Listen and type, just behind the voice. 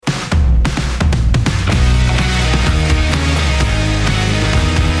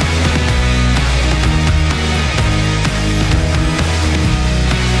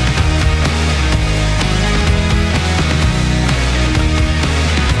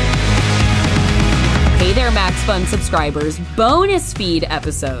Hey there, Max Fun subscribers. Bonus feed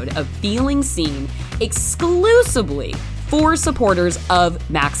episode of Feeling Seen exclusively for supporters of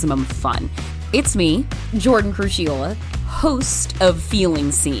Maximum Fun. It's me, Jordan Crucchiola, host of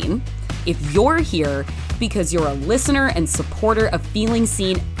Feeling Seen. If you're here because you're a listener and supporter of Feeling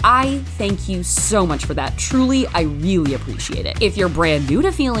Seen, I thank you so much for that. Truly, I really appreciate it. If you're brand new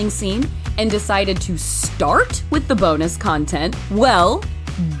to Feeling Seen and decided to start with the bonus content, well,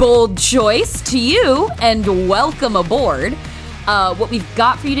 bold choice to you and welcome aboard. What we've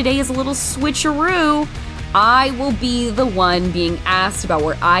got for you today is a little switcheroo. I will be the one being asked about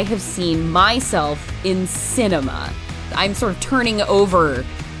where I have seen myself in cinema. I'm sort of turning over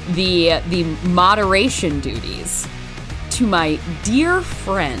the moderation duties to my dear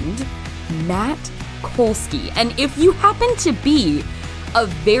friend, Matt Kolsky. And if you happen to be a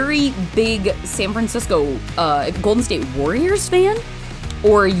very big San Francisco Golden State Warriors fan,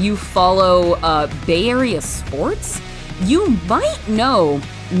 or you follow Bay Area sports, you might know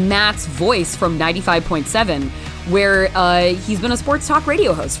Matt's voice from 95.7, where he's been a sports talk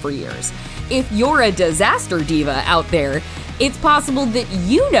radio host for years. If you're a disaster diva out there, it's possible that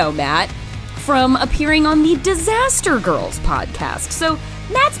you know Matt from appearing on the Disaster Girls podcast. So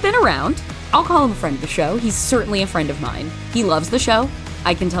Matt's been around. I'll call him a friend of the show. He's certainly a friend of mine. He loves the show.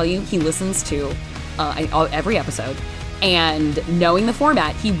 I can tell you he listens to every episode. And knowing the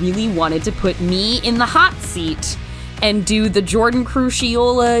format, he really wanted to put me in the hot seat and do the Jordan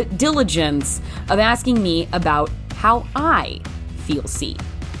Crucchiola diligence of asking me about how I feel seen.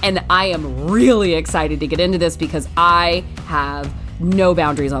 And I am really excited to get into this because I have no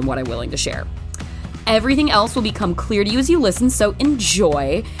boundaries on what I'm willing to share. Everything else will become clear to you as you listen, so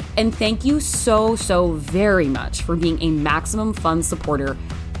enjoy. And thank you so very much for being a Maximum Fun supporter.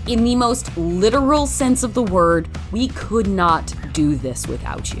 In the most literal sense of the word, we could not do this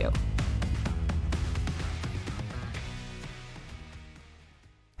without you.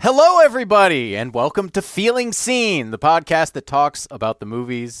 Hello, everybody, and welcome to Feeling Seen, the podcast that talks about the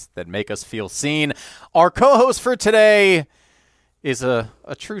movies that make us feel seen. Our co-host for today is a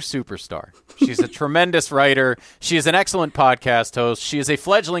true superstar. She's a tremendous writer. She is an excellent podcast host. She is a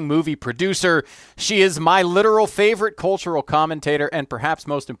fledgling movie producer. She is my literal favorite cultural commentator, and perhaps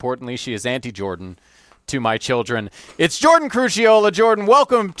most importantly, she is Auntie Jordan to my children. It's Jordan Crucchiola. Jordan,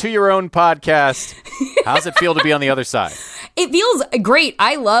 welcome to your own podcast. How's it feel to be on the other side? It feels great.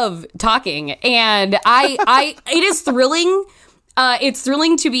 I love talking, and it is thrilling. It's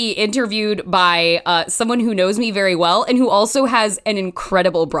thrilling to be interviewed by someone who knows me very well and who also has an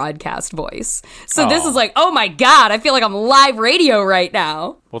incredible broadcast voice. So This is like, oh my God, I feel like I'm live radio right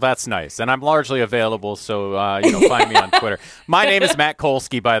now. Well, that's nice. And I'm largely available, so find me on Twitter. My name is Matt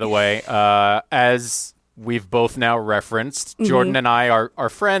Kolsky, by the way. As we've both now referenced, Jordan and I are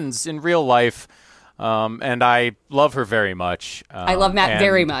friends in real life. And I love her very much. I love Matt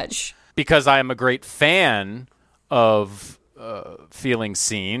very much. Because I am a great fan of Feeling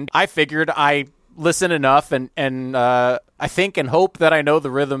Seen, I figured I listen enough and I think and hope that I know the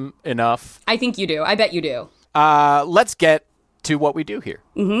rhythm enough. I think you do. I bet you do. Let's get to what we do here.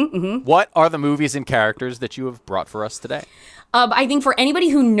 What are the movies and characters that you have brought for us today? I think for anybody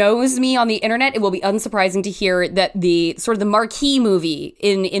who knows me on the internet, it will be unsurprising to hear that the sort of the marquee movie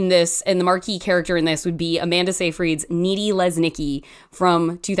in this, and the marquee character in this would be Amanda Seyfried's Needy Lesnicki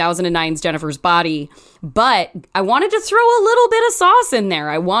from 2009's Jennifer's Body. But I wanted to throw a little bit of sauce in there.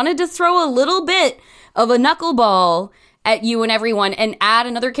 I wanted to throw a little bit of a knuckleball at you and everyone and add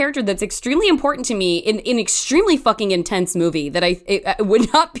another character that's extremely important to me in an extremely fucking intense movie that it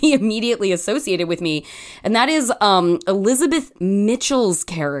would not be immediately associated with me. And that is Elizabeth Mitchell's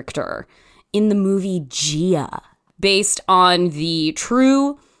character in the movie Gia, based on the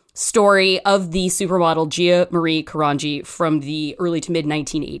true story of the supermodel Gia Marie Carangi from the early to mid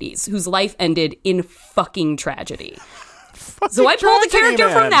 1980s, whose life ended in fucking tragedy. So I pulled the character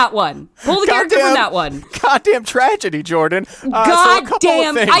from that one. Goddamn tragedy, Jordan.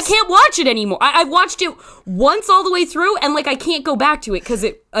 Goddamn. I can't watch it anymore. I've watched it once all the way through, and I can't go back to it because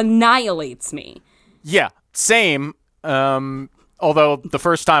it annihilates me. Yeah, same. Although the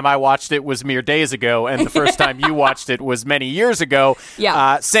first time I watched it was mere days ago, and the first time you watched it was many years ago.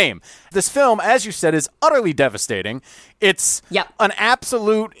 Yeah. Same. This film, as you said, is utterly devastating. It's an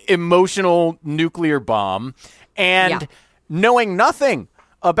absolute emotional nuclear bomb. And knowing nothing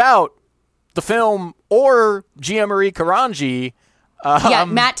about the film or Gia Marie Carangi, Yeah,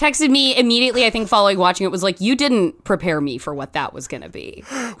 Matt texted me immediately, I think, following watching it, was like, you didn't prepare me for what that was going to be.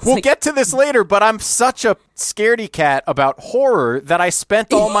 We'll get to this later, but I'm such a scaredy cat about horror that I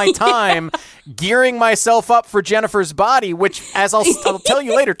spent all my time gearing myself up for Jennifer's Body, which, as I'll tell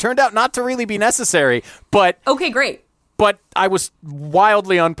you later, turned out not to really be necessary. But okay, great. But I was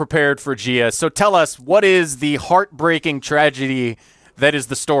wildly unprepared for Gia. So tell us, what is the heartbreaking tragedy that is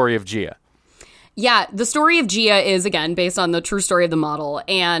the story of Gia? Yeah, the story of Gia is, again, based on the true story of the model,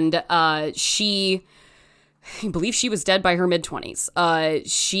 and I believe she was dead by her mid-20s.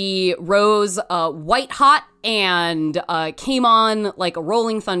 She rose white hot and came on like a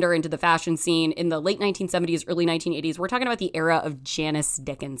rolling thunder into the fashion scene in the late 1970s, early 1980s. We're talking about the era of Janice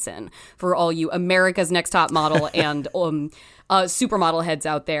Dickinson, for all you America's Next Top Model and supermodel heads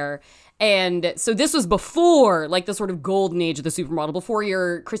out there. And so this was before, like, the sort of golden age of the supermodel, before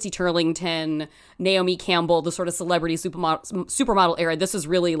your Chrissy Turlington, Naomi Campbell, the sort of celebrity supermodel era. This is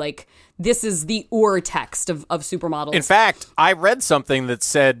really, like, this is the text of supermodels. In fact, I read something that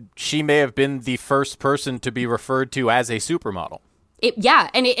said she may have been the first person to be referred to as a supermodel.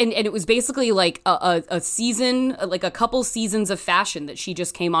 And it was basically like a season, like a couple seasons of fashion that she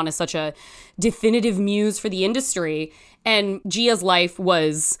just came on as such a definitive muse for the industry. And Gia's life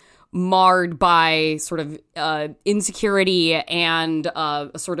was marred by sort of insecurity and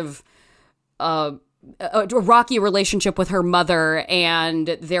a sort of a rocky relationship with her mother, and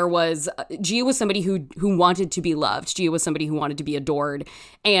there was Gia was somebody who wanted to be loved. Gia was somebody who wanted to be adored,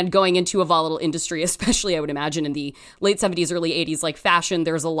 and going into a volatile industry, especially I would imagine in the late 70s, early 80s, like fashion,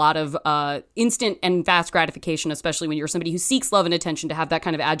 there's a lot of instant and fast gratification, especially when you're somebody who seeks love and attention, to have that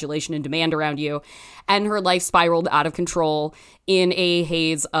kind of adulation and demand around you. And her life spiraled out of control in a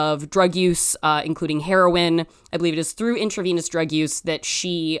haze of drug use, including heroin. I believe it is through intravenous drug use that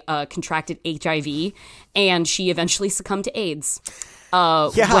she contracted HIV, and she eventually succumbed to AIDS.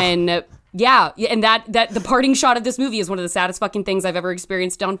 And that the parting shot of this movie is one of the saddest fucking things I've ever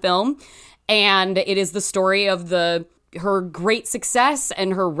experienced on film. And it is the story of her great success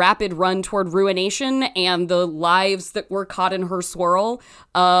and her rapid run toward ruination, and the lives that were caught in her swirl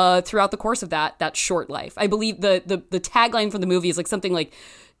throughout the course of that short life. I believe the tagline for the movie is like something like,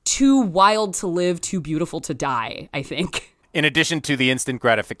 too wild to live, too beautiful to die, I think. In addition to the instant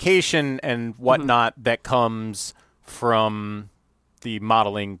gratification and whatnot that comes from the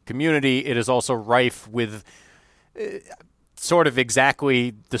modeling community, it is also rife with sort of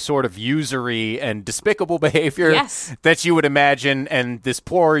exactly the sort of usury and despicable behavior that you would imagine. And this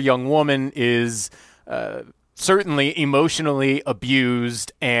poor young woman is certainly emotionally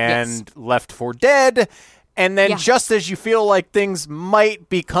abused and left for dead. And then just as you feel like things might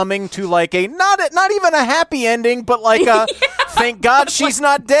be coming to like a not even a happy ending, but like a thank God she's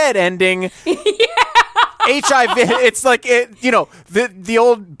not dead ending. HIV, it's like the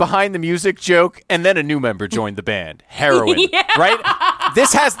old behind the music joke, and then a new member joined the band. Heroin, right?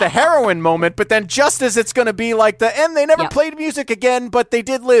 This has the heroin moment, but then just as it's going to be like and they never played music again, but they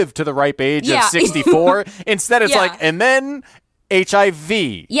did live to the ripe age of 64. Instead, it's like, and then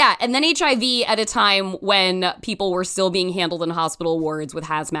HIV. Yeah, and then HIV at a time when people were still being handled in hospital wards with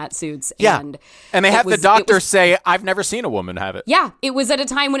hazmat suits. And they have the doctor say, I've never seen a woman have it. Yeah, it was at a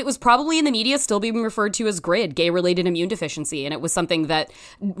time when it was probably in the media still being referred to as GRID, gay-related immune deficiency. And it was something that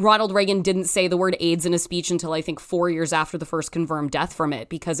Ronald Reagan didn't say the word AIDS in a speech until I think 4 years after the first confirmed death from it,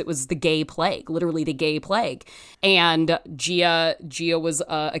 because it was the gay plague, literally the gay plague. And Gia was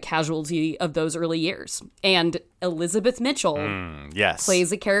a casualty of those early years. And Elizabeth Mitchell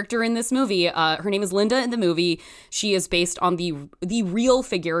plays a character in this movie. Her name is Linda in the movie. She is based on the real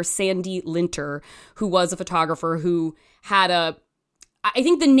figure, Sandy Linter, who was a photographer who had I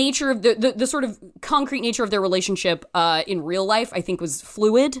think the nature of the sort of concrete nature of their relationship in real life, I think, was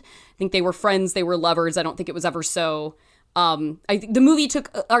fluid. I think they were friends, they were lovers. I don't think it was ever so... I think the movie took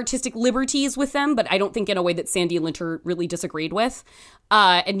artistic liberties with them, but I don't think in a way that Sandy Linter really disagreed with.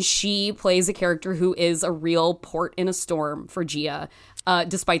 And she plays a character who is a real port in a storm for Gia,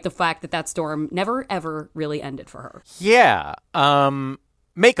 despite the fact that storm never, ever really ended for her. Yeah.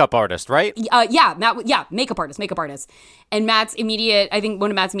 Makeup artist, right? Makeup artist. And I think one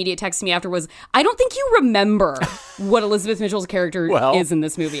of Matt's immediate texts to me after was, I don't think you remember what Elizabeth Mitchell's character is in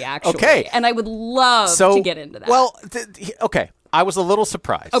this movie, actually. Okay. And I would love to get into that. Well, okay. I was a little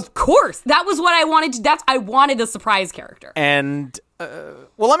surprised. Of course. That was what I wanted I wanted a surprise character. And,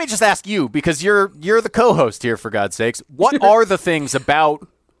 well, let me just ask you, because you're the co-host here, for God's sakes. What are the things about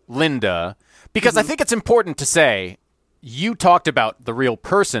Linda? Because I think it's important to say, you talked about the real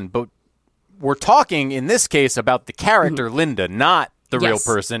person, but we're talking in this case about the character Linda, not the real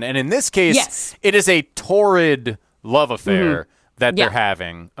person. And in this case, it is a torrid love affair that they're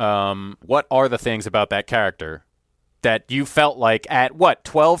having. What are the things about that character that you felt like at,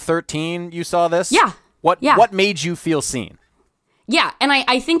 12, 13 you saw this? Yeah. What made you feel seen? Yeah, and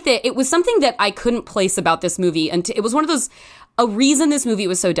I think that it was something that I couldn't place about this movie. And it was one of those, a reason this movie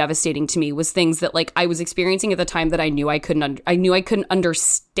was so devastating to me was things that like I was experiencing at the time that I knew I couldn't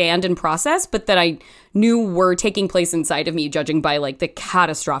understand and process, but that I knew were taking place inside of me, judging by like the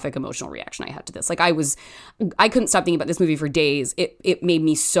catastrophic emotional reaction I had to this. Like I couldn't stop thinking about this movie for days. It made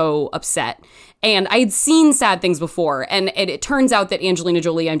me so upset. And I had seen sad things before, and it turns out that Angelina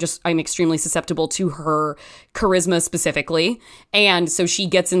Jolie, I'm extremely susceptible to her charisma specifically, and so she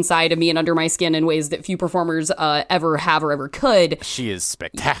gets inside of me and under my skin in ways that few performers ever have or ever could. She is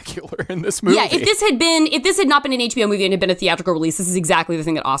spectacular in this movie. Yeah, if this had not been an HBO movie and had been a theatrical release, this is exactly the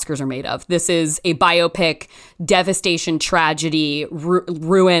thing that Oscars are made of. This is a biopic, devastation, tragedy,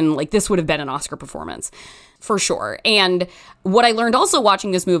 ruin. Like this would have been an Oscar performance. For sure. And what I learned also watching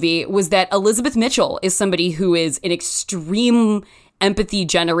this movie was that Elizabeth Mitchell is somebody who is an extreme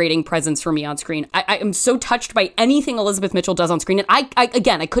empathy-generating presence for me on screen. I am so touched by anything Elizabeth Mitchell does on screen. And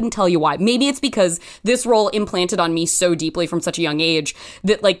I couldn't tell you why. Maybe it's because this role implanted on me so deeply from such a young age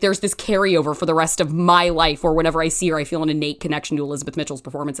that like there's this carryover for the rest of my life, or whenever I see her, I feel an innate connection to Elizabeth Mitchell's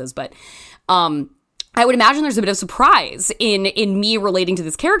performances. But I would imagine there's a bit of surprise in me relating to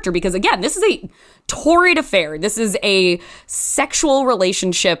this character because, again, this is a torrid affair. This is a sexual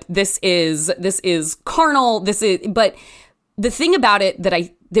relationship. This is carnal. But the thing about it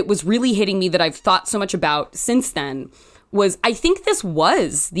that was really hitting me that I've thought so much about since then was I think this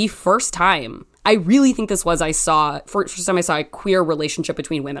was the first time. I really think this was first time I saw a queer relationship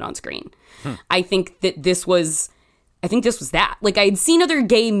between women on screen. I think this was that. Like, I had seen other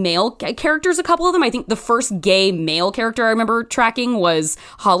gay male characters, a couple of them. I think the first gay male character I remember tracking was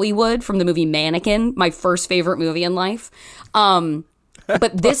Hollywood from the movie Mannequin, my first favorite movie in life.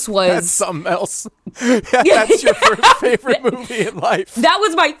 But this was... That's something else. That's your first favorite movie in life. That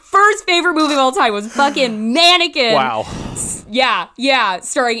was my first favorite movie of all time, was fucking Mannequin. Wow. Yeah.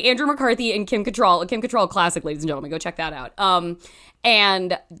 Starring Andrew McCarthy and Kim Cattrall. A Kim Cattrall classic, ladies and gentlemen. Go check that out.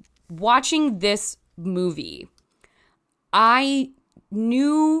 And watching this movie... I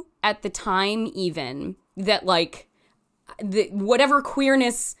knew at the time even that like whatever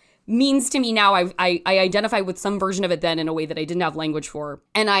queerness means to me now, I identify with some version of it then in a way that I didn't have language for.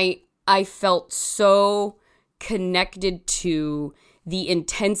 And I felt so connected to the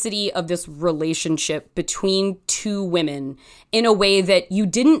intensity of this relationship between two women in a way that you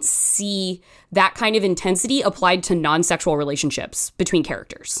didn't see that kind of intensity applied to non-sexual relationships between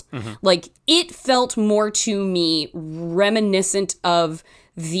characters. Mm-hmm. Like, it felt more to me reminiscent of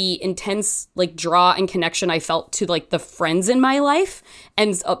the intense, like, draw and connection I felt to, like, the friends in my life.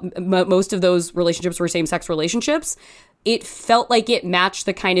 And most of those relationships were same-sex relationships. It felt like it matched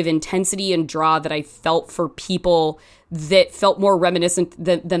the kind of intensity and draw that I felt for people that felt more reminiscent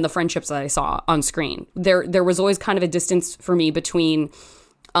than the friendships that I saw on screen. There was always kind of a distance for me between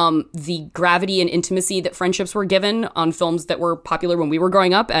the gravity and intimacy that friendships were given on films that were popular when we were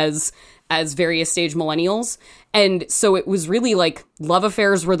growing up as various stage millennials. And so it was really like love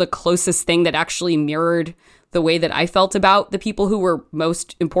affairs were the closest thing that actually mirrored the way that I felt about the people who were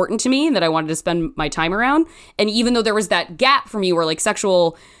most important to me and that I wanted to spend my time around. And even though there was that gap for me where like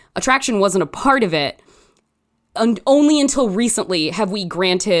sexual attraction wasn't a part of it, and only until recently have we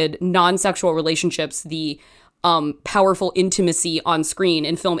granted non-sexual relationships the powerful intimacy on screen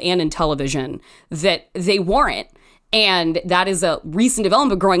in film and in television that they warrant. And that is a recent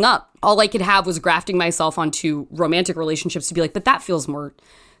development. Growing up, all I could have was grafting myself onto romantic relationships to be like, but that feels more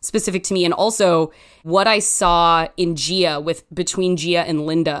specific to me. And also what I saw in Gia between Gia and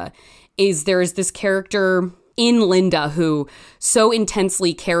Linda is there's this character in Linda who so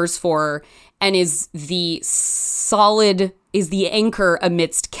intensely cares for and is the anchor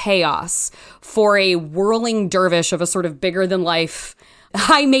amidst chaos for a whirling dervish of a sort of bigger than life,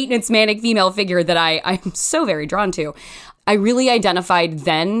 high maintenance manic female figure that I'm so very drawn to. I really identified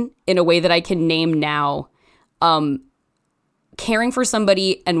then in a way that I can name now, caring for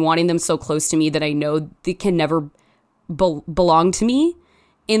somebody and wanting them so close to me that I know they can never belong to me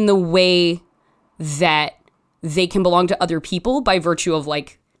in the way that they can belong to other people by virtue of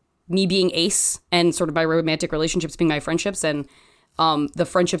like me being ace and sort of my romantic relationships being my friendships and the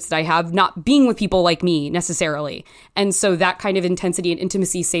friendships that I have not being with people like me necessarily. And so that kind of intensity and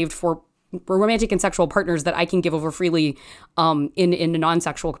intimacy saved for romantic and sexual partners that I can give over freely in a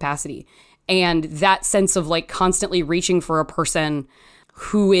non-sexual capacity. And that sense of like constantly reaching for a person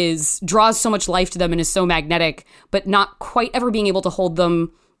who draws so much life to them and is so magnetic, but not quite ever being able to hold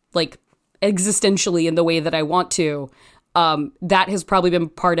them like existentially in the way that I want to, that has probably been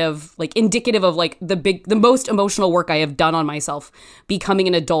part of, like, indicative of, like, the most emotional work I have done on myself, becoming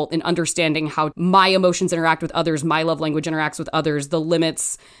an adult and understanding how my emotions interact with others, my love language interacts with others, the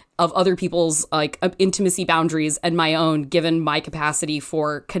limits of other people's, like, intimacy boundaries and my own, given my capacity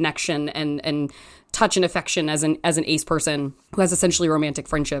for connection and touch and affection as an ace person who has essentially romantic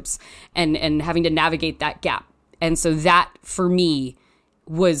friendships, and having to navigate that gap. And so that, for me,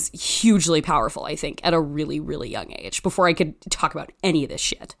 was hugely powerful, I think, at a really, really young age, before I could talk about any of this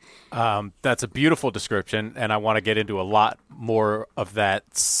shit. That's a beautiful description, and I want to get into a lot more of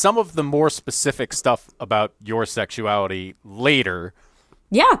that. Some of the more specific stuff about your sexuality later.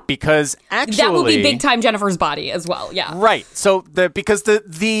 Yeah. Because actually... that will be big time Jennifer's Body as well, yeah. Right. So, because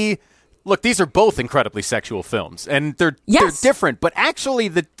the look, these are both incredibly sexual films, and they're different, but actually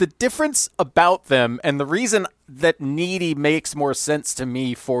the difference about them, and the reason that Needy makes more sense to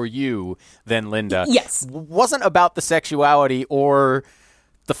me for you than Linda, wasn't about the sexuality or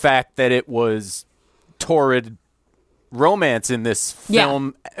the fact that it was torrid romance in this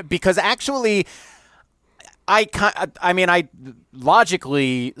film, because actually I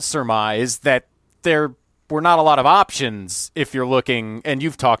logically surmise that there were not a lot of options if you're looking, and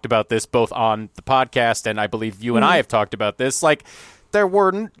you've talked about this both on the podcast, and I believe you and I have talked about this, like, there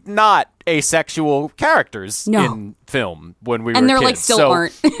were not asexual characters in film when we were kids. And there, like, still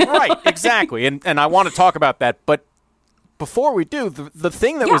aren't. Right, exactly. And I want to talk about that, but before we do, the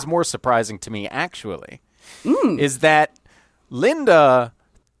thing that was more surprising to me, actually, is that Linda...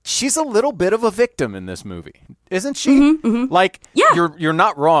 she's a little bit of a victim in this movie, isn't she? Like, you're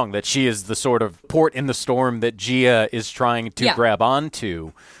not wrong that she is the sort of port in the storm that Gia is trying to grab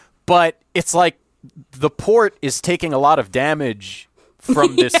onto, but it's like the port is taking a lot of damage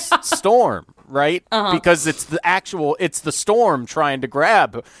from this storm, right? Because it's the storm trying to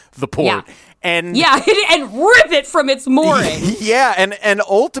grab the port. And and rip it from its mooring. And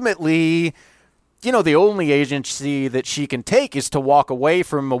ultimately... the only agency that she can take is to walk away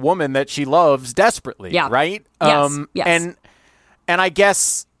from a woman that she loves desperately, right? Yes. And I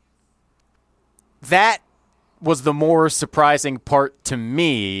guess that was the more surprising part to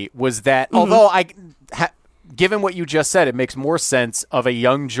me, was that although given what you just said, it makes more sense of a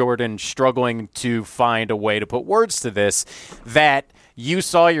young Jordan struggling to find a way to put words to this, that you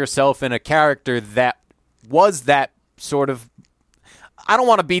saw yourself in a character that was that sort of, I don't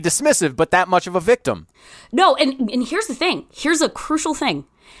want to be dismissive, but that much of a victim. No, and here's the thing. Here's a crucial thing.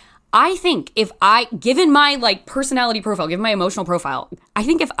 I think given my, like, personality profile, given my emotional profile, I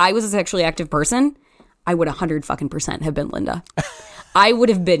think if I was a sexually active person, I would 100% have been Linda. I would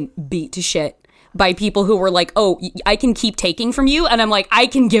have been beat to shit by people who were like, oh, I can keep taking from you. And I'm like, I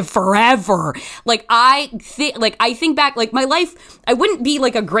can give forever. Like, I think back, like, my life, I wouldn't be,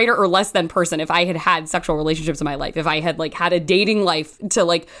 like, a greater or less than person if I had sexual relationships in my life, if I had, like, had a dating life to,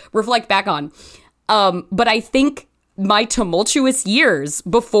 like, reflect back on. But I think my tumultuous years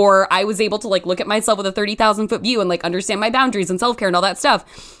before I was able to, like, look at myself with a 30,000 foot view and, like, understand my boundaries and self-care and all that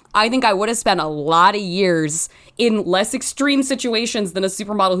stuff, I think I would have spent a lot of years in less extreme situations than a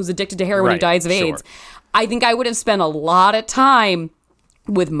supermodel who's addicted to heroin who dies of AIDS. I think I would have spent a lot of time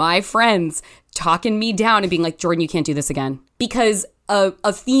with my friends talking me down and being like, Jordan, you can't do this again. Because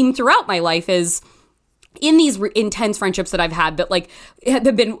a theme throughout my life is, in these intense friendships that I've had that, like,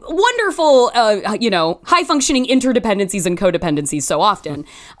 have been wonderful, high functioning interdependencies and codependencies so often,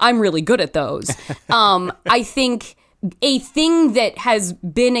 I'm really good at those. I think a thing that has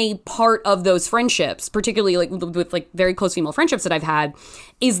been a part of those friendships, particularly, like, with, like, very close female friendships that I've had,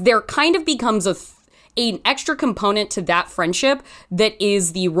 is there kind of becomes an extra component to that friendship that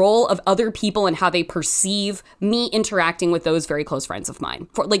is the role of other people and how they perceive me interacting with those very close friends of mine.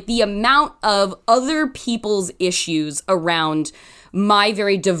 For, like, the amount of other people's issues around my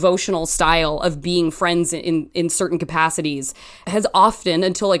very devotional style of being friends in certain capacities has often,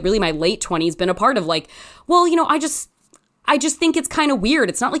 until, like, really my late 20s, been a part of, like, well, I just think it's kind of weird.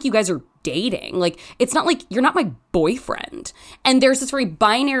 It's not like you guys are dating. Like, it's not like you're not my boyfriend. And there's this very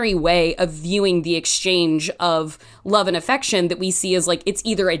binary way of viewing the exchange of love and affection that we see as, like, it's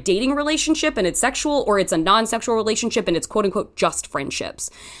either a dating relationship and it's sexual, or it's a non-sexual relationship and it's quote unquote just friendships.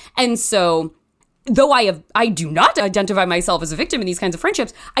 And so, though I do not identify myself as a victim in these kinds of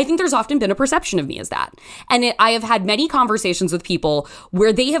friendships, I think there's often been a perception of me as that. And I have had many conversations with people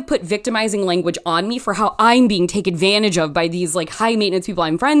where they have put victimizing language on me for how I'm being taken advantage of by these, like, high maintenance people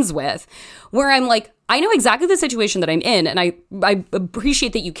I'm friends with, where I'm like, I know exactly the situation that I'm in, and I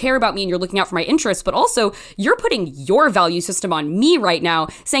appreciate that you care about me and you're looking out for my interests, but also you're putting your value system on me right now,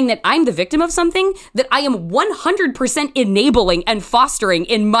 saying that I'm the victim of something that I am 100% enabling and fostering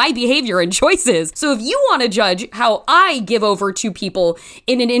in my behavior and choices. So if you want to judge how I give over to people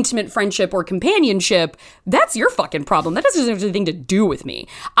in an intimate friendship or companionship, that's your fucking problem. That doesn't have anything to do with me.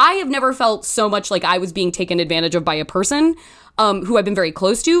 I have never felt so much like I was being taken advantage of by a person who I've been very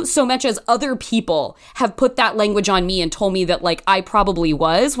close to, so much as other people have put that language on me and told me that, like, I probably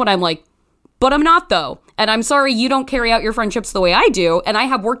was, when I'm like, but I'm not, though. And I'm sorry you don't carry out your friendships the way I do, and I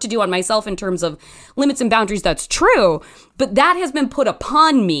have work to do on myself in terms of limits and boundaries. That's true, but that has been put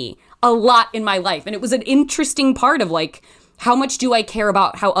upon me a lot in my life, and it was an interesting part of, like, how much do I care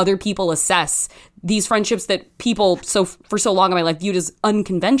about how other people assess these friendships that people for so long in my life viewed as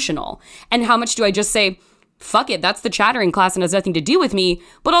unconventional, and how much do I just say, fuck it, that's the chattering class and has nothing to do with me.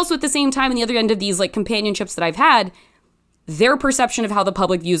 But also at the same time, on the other end of these, like, companionships that I've had, their perception of how the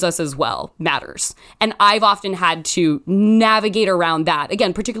public views us as well matters. And I've often had to navigate around that,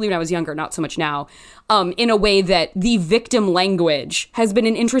 again, particularly when I was younger, not so much now, in a way that the victim language has been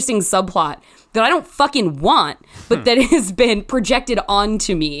an interesting subplot that I don't fucking want, but that has been projected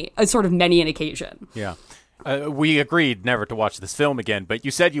onto me on sort of many an occasion. Yeah. We agreed never to watch this film again, but you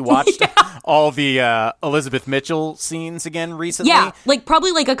said you watched all the Elizabeth Mitchell scenes again recently. Yeah, like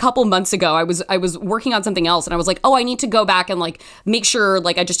probably like a couple months ago, I was working on something else, and I was like, oh, I need to go back and like make sure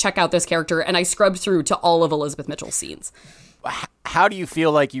like I just check out this character, and I scrubbed through to all of Elizabeth Mitchell's scenes. How do you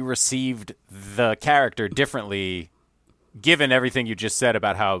feel like you received the character differently, given everything you just said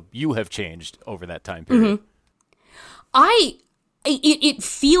about how you have changed over that time period? It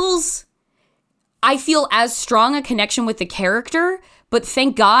feels. I feel as strong a connection with the character, but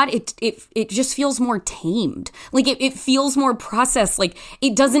thank God it just feels more tamed. Like it feels more processed. Like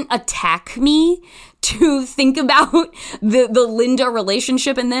it doesn't attack me to think about the Linda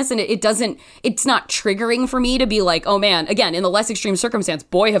relationship in this, and it's not triggering for me to be like, oh man, again, in the less extreme circumstance,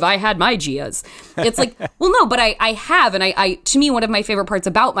 boy, have I had my Gias. It's like, well, no, but I have, and I to me, one of my favorite parts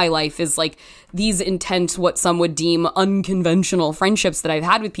about my life is like these intense, what some would deem unconventional friendships that I've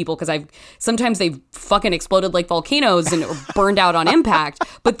had with people, because sometimes they've fucking exploded like volcanoes and burned out on impact,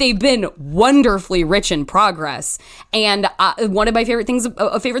 but they've been wonderfully rich in progress. And one of my favorite things,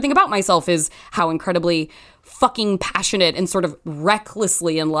 a favorite thing about myself is how incredibly fucking passionate and sort of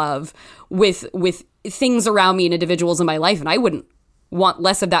recklessly in love with things around me and individuals in my life. And I wouldn't want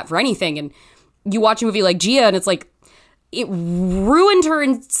less of that for anything. And you watch a movie like Gia, and it's like, it ruined her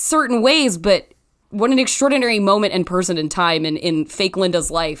in certain ways, but what an extraordinary moment and person in time in fake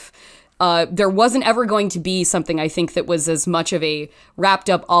Linda's life. There wasn't ever going to be something, I think, that was as much of a wrapped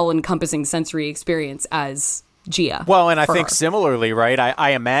up, all-encompassing sensory experience as Gia. Well, and I think similarly, right?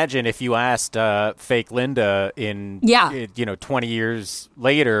 I imagine if you asked fake Linda in 20 years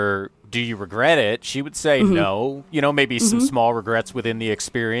later, do you regret it? She would say no. You know, maybe some small regrets within the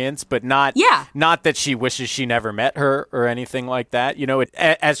experience, but not that she wishes she never met her or anything like that. You know,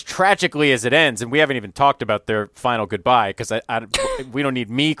 as tragically as it ends, and we haven't even talked about their final goodbye, because we don't need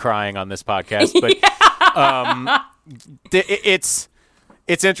me crying on this podcast, but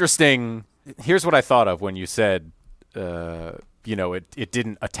it's interesting. Here's what I thought of when you said, it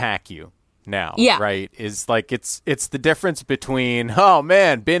didn't attack you now, right? Is like, it's the difference between, oh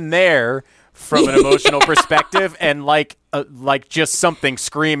man, been there from an emotional perspective, and like just something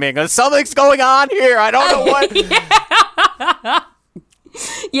screaming, something's going on here, I don't know what.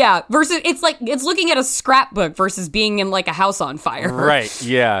 Yeah, versus it's like it's looking at a scrapbook versus being in like a house on fire. Right.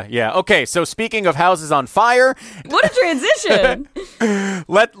 Yeah. Okay, so speaking of houses on fire, what a transition.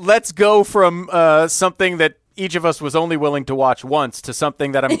 Let's go from something that each of us was only willing to watch once to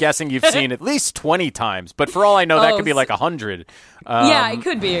something that I'm guessing you've seen at least 20 times. But for all I know, that could be like 100. Yeah, it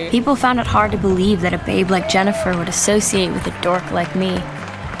could be. People found it hard to believe that a babe like Jennifer would associate with a dork like me.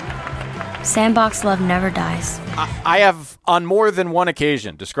 Sandbox love never dies. I have, on more than one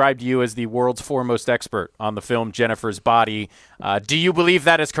occasion, described you as the world's foremost expert on the film Jennifer's Body. Do you believe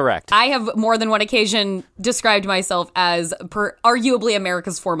that is correct? I have more than one occasion described myself as arguably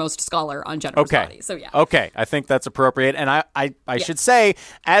America's foremost scholar on Jennifer's Body. So yeah. Okay, I think that's appropriate. And I should say,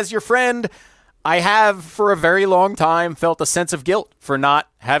 as your friend, I have for a very long time felt a sense of guilt for not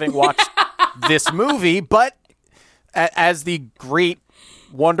having watched this movie. But as the great,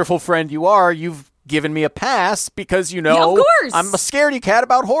 wonderful friend you are, you've given me a pass because, of course, I'm a scaredy cat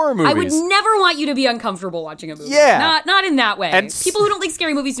about horror movies. I would never want you to be uncomfortable watching a movie. Yeah. Not in that way. And people who don't like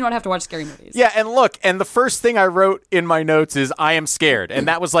scary movies do not have to watch scary movies. Yeah, and look, and the first thing I wrote in my notes is, I am scared. And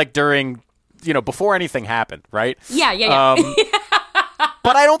that was like during, before anything happened, right? Yeah.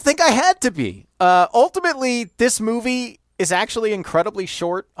 But I don't think I had to be. Ultimately, this movie is actually incredibly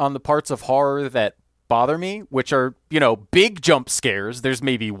short on the parts of horror that bother me, which are, big jump scares. There's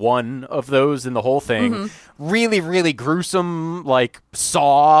maybe one of those in the whole thing. Mm-hmm. Really, really gruesome, like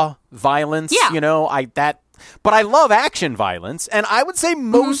Saw violence. Yeah. But I love action violence, and I would say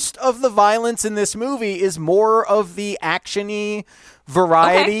most of the violence in this movie is more of the action-y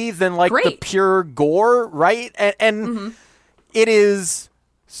variety than like the pure gore, right? And it is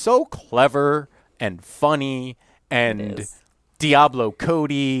so clever and funny, and Diablo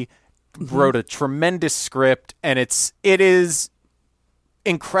Cody wrote a tremendous script, and it is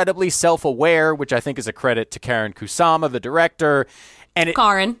incredibly self-aware, which I think is a credit to Karen Kusama, the director. And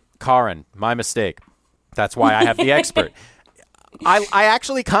Karen, my mistake. That's why I have the expert. I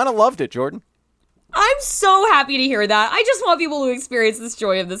actually kind of loved it, Jordan. I'm so happy to hear that. I just want people to experience this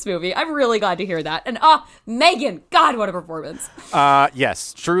joy of this movie. I'm really glad to hear that. And Megan, God, what a performance.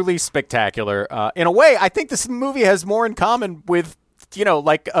 Yes, truly spectacular. In a way, I think this movie has more in common with,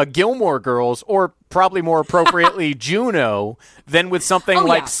 like Gilmore Girls, or probably more appropriately Juno, than with something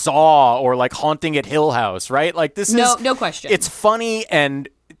like Saw or like Haunting at Hill House, right? Like this is no question. It's funny and,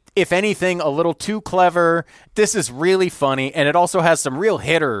 if anything, a little too clever. This is really funny, and it also has some real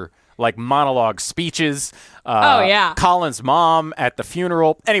hitter, like monologue speeches. Colin's mom at the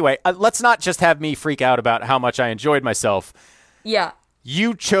funeral. Anyway, let's not just have me freak out about how much I enjoyed myself. Yeah.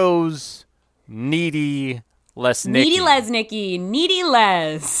 You chose Needy Lesnicki. Needy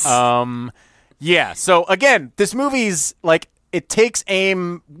Les. Yeah, so again, this movie's like, it takes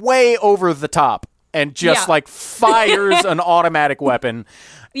aim way over the top and just like fires an automatic weapon.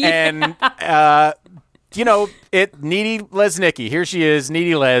 And, Needy Lesnicki. Here she is,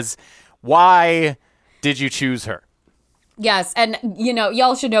 Needy Les. Why did you choose her? Yes, and,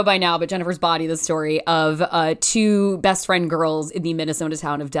 y'all should know by now, but Jennifer's Body, the story of two best friend girls in the Minnesota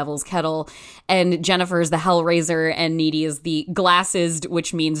town of Devil's Kettle. And Jennifer is the Hellraiser, and Needy is the glassed,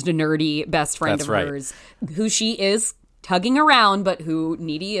 which means nerdy, best friend of hers, who she is tugging around, but who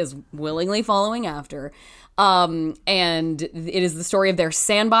Needy is willingly following after. And it is the story of their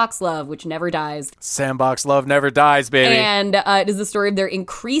sandbox love, which never dies. Sandbox love never dies, baby. And it is the story of their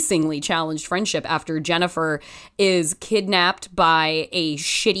increasingly challenged friendship after Jennifer is kidnapped by a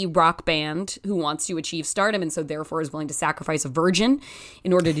shitty rock band who wants to achieve stardom, and so therefore is willing to sacrifice a virgin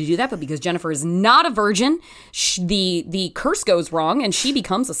in order to do that. But because Jennifer is not a virgin, the curse goes wrong, and she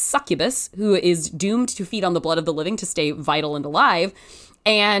becomes a succubus who is doomed to feed on the blood of the living to stay vital and alive.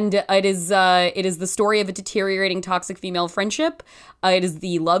 And it is the story of a deteriorating toxic female friendship. It is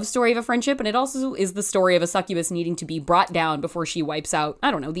the love story of a friendship, and it also is the story of a succubus needing to be brought down before she wipes out,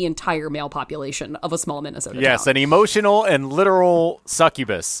 the entire male population of a small Minnesota town. Yes, an emotional and literal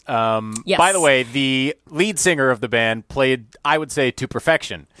succubus. Yes. By the way, the lead singer of the band played, I would say, to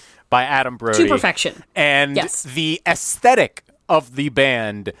perfection by Adam Brody. To perfection. And the aesthetic of the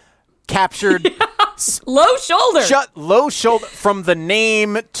band captured... Low shoulder. From the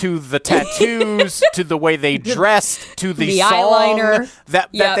name to the tattoos to the way they dressed to the song eyeliner that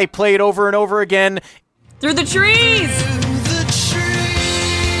they played over and over again. Through the trees.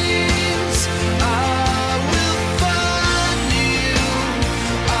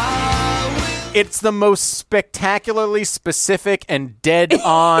 It's the most spectacularly specific and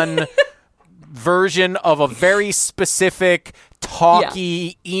dead-on version of a very specific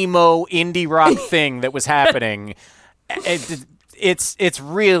talky, emo, indie rock thing that was happening. It's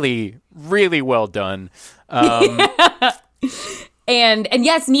really, really well done. And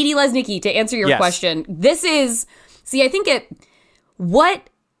yes, Needy Lesnicki, to answer your question, this is, I think what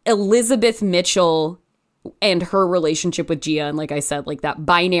Elizabeth Mitchell and her relationship with Gia, and like I said, like that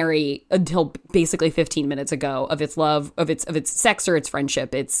binary until basically 15 minutes ago of its love, of its sex or its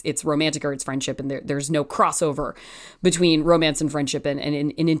friendship, it's romantic or its friendship, and there's no crossover between romance and friendship and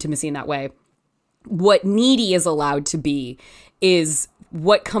intimacy in that way. What Needy is allowed to be is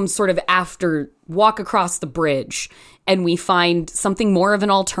what comes sort of after Walk Across the Bridge, and we find something more of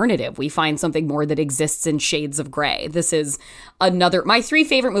an alternative. We find something more that exists in shades of gray. This is my three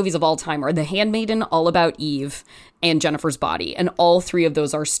favorite movies of all time are The Handmaiden, All About Eve, and Jennifer's Body. And all three of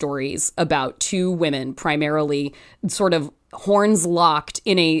those are stories about two women, primarily sort of horns locked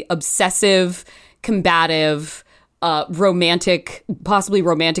in a obsessive, combative, possibly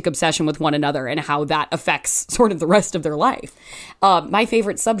romantic obsession with one another, and how that affects sort of the rest of their life. My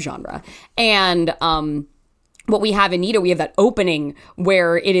favorite subgenre. And what we have in Nita, we have that opening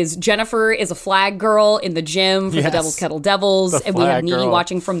where it is Jennifer is a flag girl in the gym for the Devil's Kettle Devils, and we have Needy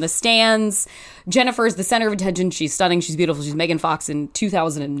watching from the stands. Jennifer is the center of attention. She's stunning. She's beautiful. She's Megan Fox in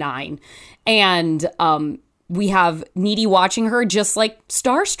 2009. And we have Needy watching her just like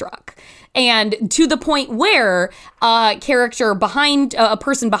starstruck. And to the point where a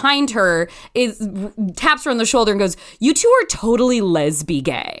person behind her taps her on the shoulder and goes, "You two are totally lesbi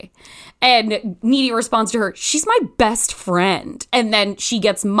gay." And Needy responds to her, "She's my best friend." And then she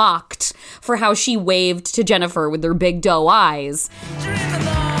gets mocked for how she waved to Jennifer with her big doe eyes.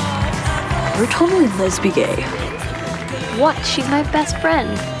 You're totally lesbi gay. What? She's my best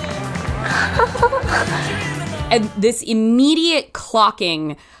friend. And this immediate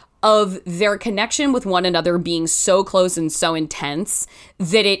clocking of their connection with one another being so close and so intense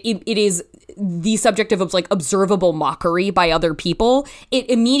that it is the subject of like observable mockery by other people, it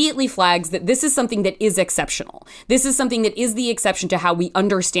immediately flags that this is something that is exceptional. This is something that is the exception to how we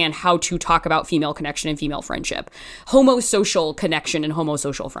understand how to talk about female connection and female friendship, homosocial connection and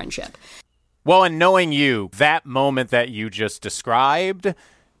homosocial friendship. Well, and knowing you, that moment that you just described,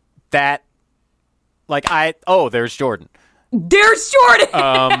 that, like, there's Jordan. There's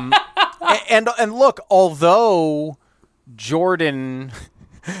Jordan! And look, although Jordan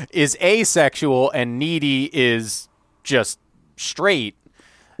is asexual and Needy is just straight.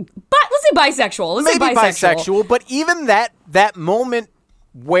 But let's say bisexual. Maybe bisexual, but even that moment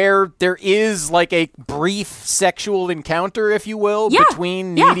where there is like a brief sexual encounter, if you will,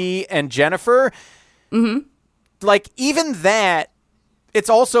 between Needy and Jennifer, like even that, it's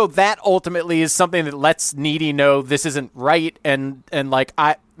also that ultimately is something that lets Needy know this isn't right and like,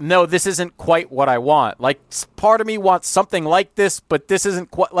 no, this isn't quite what I want. Like, part of me wants something like this, but this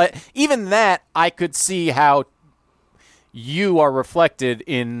isn't quite like, even that I could see how you are reflected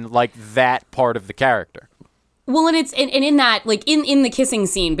in like that part of the character. Well, and it's and in that, like in the kissing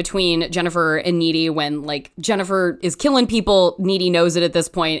scene between Jennifer and Needy, when like Jennifer is killing people, Needy knows it at this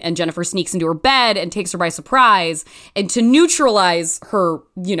point, and Jennifer sneaks into her bed and takes her by surprise. And to neutralize her,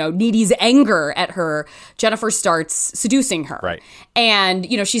 Needy's anger at her, Jennifer starts seducing her. Right. And,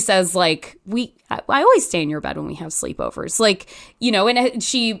 she says like, I always stay in your bed when we have sleepovers. Like, and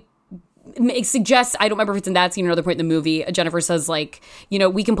she suggests, I don't remember if it's in that scene or another point in the movie, Jennifer says like,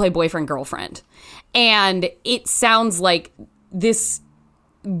 we can play boyfriend, girlfriend. And it sounds like this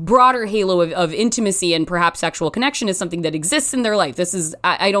broader halo of intimacy and perhaps sexual connection is something that exists in their life. This is,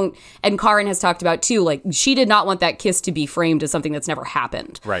 and Karin has talked about too, like she did not want that kiss to be framed as something that's never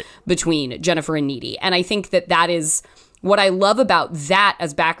happened between Jennifer and Needy. And I think that is what I love about that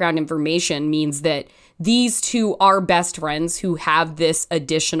as background information, means that these two are best friends who have this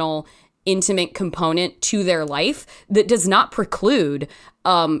additional intimate component to their life that does not preclude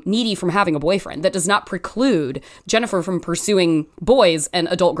Needy from having a boyfriend, that does not preclude Jennifer from pursuing boys and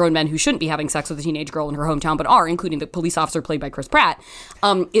adult grown men who shouldn't be having sex with a teenage girl in her hometown but are, including the police officer played by Chris Pratt.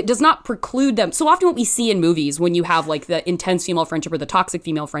 It does not preclude them. So often what we see in movies when you have like the intense female friendship or the toxic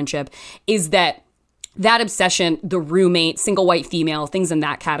female friendship is that obsession, the roommate, single white female, things in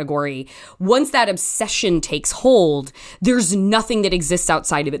that category, once that obsession takes hold, there's nothing that exists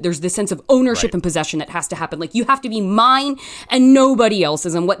outside of it. There's this sense of ownership and possession that has to happen. Like, you have to be mine and nobody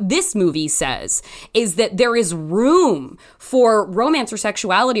else's. And what this movie says is that there is room for romance or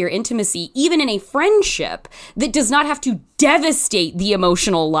sexuality or intimacy, even in a friendship, that does not have to devastate the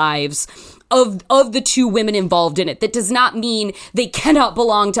emotional lives of the two women involved in it. That does not mean they cannot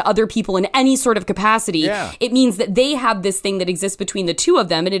belong to other people in any sort of capacity. Yeah. It means that they have this thing that exists between the two of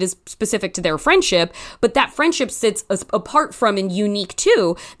them, and it is specific to their friendship, but that friendship sits apart from and unique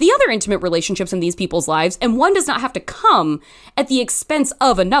to the other intimate relationships in these people's lives, and one does not have to come at the expense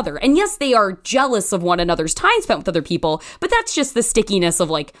of another. And yes, they are jealous of one another's time spent with other people, but that's just the stickiness of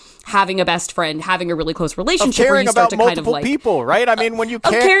like having a best friend, having a really close relationship, where you start to kind of like people, right? I mean, when you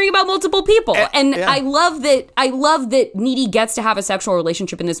care, of caring about multiple people. And yeah. I love that Needy gets to have a sexual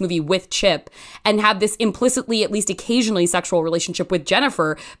relationship in this movie with Chip and have this implicitly, at least occasionally, sexual relationship with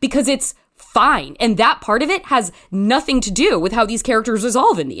Jennifer, because it's fine. And that part of it has nothing to do with how these characters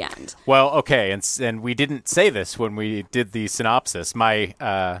resolve in the end. Well, okay. And we didn't say this when we did the synopsis.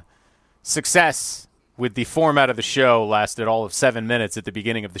 My success with the format of the show lasted all of 7 minutes at the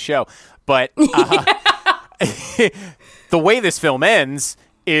beginning of the show. But the way this film ends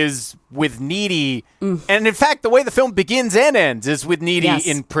is with Needy, and in fact, the way the film begins and ends is with Needy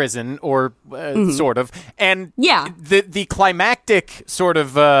in prison, or sort of, and the climactic sort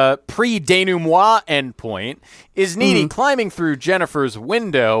of pre-denouement endpoint is Needy climbing through Jennifer's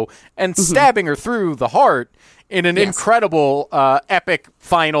window and stabbing her through the heart in an incredible, epic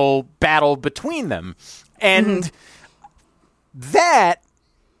final battle between them, and that,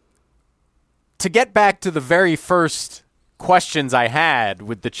 to get back to the very first questions I had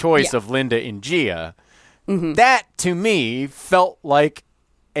with the choice of Linda and Gia, that to me felt like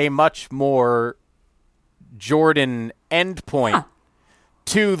a much more Jordan endpoint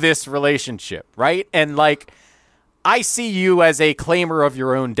to this relationship, right? And like, I see you as a claimer of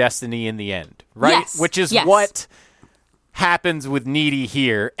your own destiny in the end, right? Yes. Which is Yes. what happens with Needy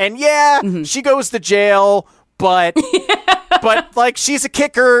here. And she goes to jail, but but like, she's a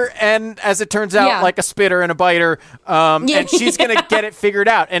kicker, and as it turns out, like a spitter and a biter, and she's gonna get it figured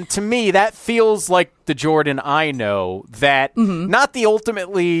out. And to me, that feels like the Jordan I know, that not the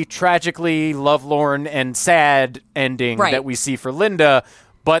ultimately tragically lovelorn and sad ending that we see for Linda,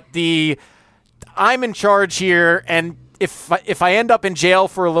 but the I'm in charge here, and if I end up in jail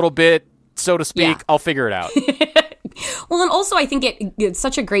for a little bit, so to speak, I'll figure it out. Well, and also I think it's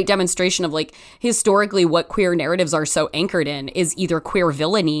such a great demonstration of like historically what queer narratives are so anchored in is either queer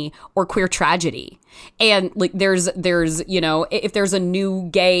villainy or queer tragedy. And like there's you know, if there's a new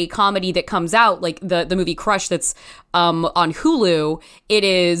gay comedy that comes out, like the movie Crush that's on Hulu, it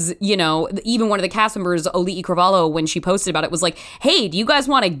is, you know, even one of the cast members, Oli'i Cravalho, when she posted about it, was like, hey, do you guys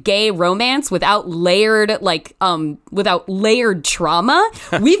want a gay romance without layered trauma?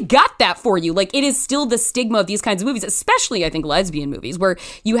 We've got that for you. Like, it is still the stigma of these kinds of movies, especially I think lesbian movies, where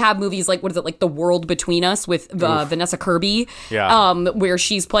you have movies like, what is it, like The World Between Us with Vanessa Kirby, where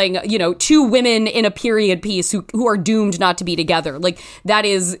she's playing, you know, two women in a period piece who are doomed not to be together. Like, that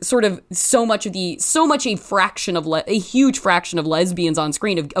is sort of so much a fraction of a huge fraction of lesbians on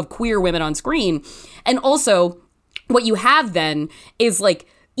screen, of queer women on screen. And also what you have then is like,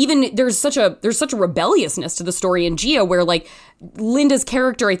 even there's such a rebelliousness to the story in Gia, where like Linda's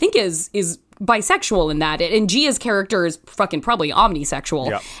character, I think, is bisexual in that, and Gia's character is fucking probably omnisexual.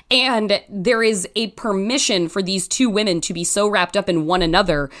 Yeah. And there is a permission for these two women to be so wrapped up in one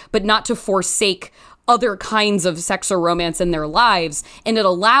another, but not to forsake other kinds of sex or romance in their lives, and it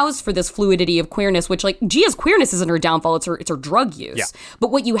allows for this fluidity of queerness, which, like, Gia's queerness isn't her downfall, it's her drug use. Yeah.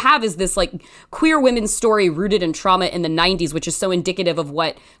 But what you have is this like queer women's story rooted in trauma in the 90s, which is so indicative of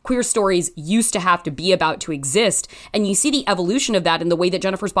what queer stories used to have to be about to exist. And you see the evolution of that in the way that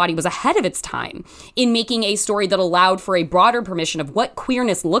Jennifer's Body was ahead of its time in making a story that allowed for a broader permission of what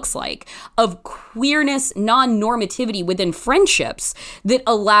queerness looks like, of queerness non-normativity within friendships, that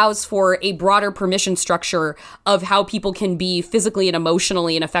allows for a broader permission structure of how people can be physically and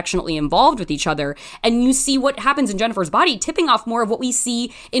emotionally and affectionately involved with each other. And you see what happens in Jennifer's Body tipping off more of what we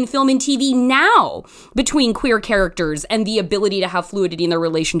see in film and TV now between queer characters and the ability to have fluidity in their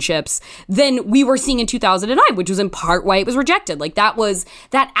relationships than we were seeing in 2009, which was in part why it was rejected. Like,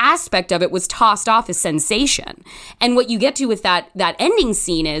 that aspect of it was tossed off as sensation. And what you get to with that ending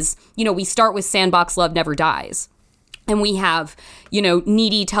scene is, you know, we start with Sandbox Love Never Dies. And we have, you know,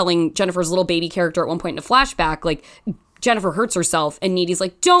 Needy telling Jennifer's little baby character at one point in a flashback, like, Jennifer hurts herself, and Needy's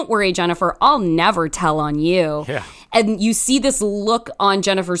like, don't worry, Jennifer, I'll never tell on you. Yeah. And you see this look on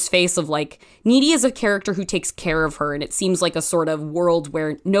Jennifer's face of like, Needy is a character who takes care of her, and it seems like a sort of world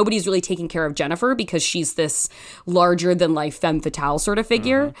where nobody's really taking care of Jennifer because she's this larger than life femme fatale sort of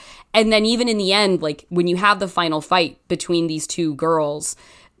figure. Mm-hmm. And then even in the end, like, when you have the final fight between these two girls,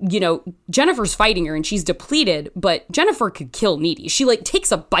 you know, Jennifer's fighting her and she's depleted, but Jennifer could kill Needy. She like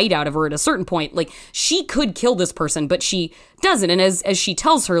takes a bite out of her at a certain point. Like, she could kill this person, but she doesn't. And as she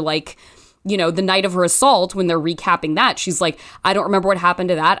tells her, like, you know, the night of her assault, when they're recapping that, she's like, I don't remember what happened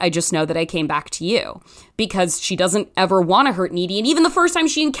to that. I just know that I came back to you, because she doesn't ever want to hurt Needy. And even the first time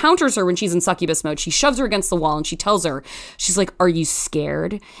she encounters her when she's in succubus mode, she shoves her against the wall and she tells her, she's like, are you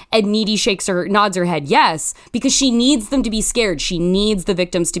scared? And Needy nods her head yes, because she needs them to be scared. She needs the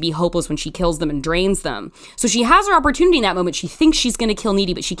victims to be hopeless when she kills them and drains them. So she has her opportunity in that moment. She thinks she's going to kill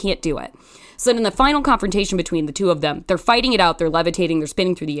Needy, but she can't do it. So then in the final confrontation between the two of them, they're fighting it out. They're levitating. They're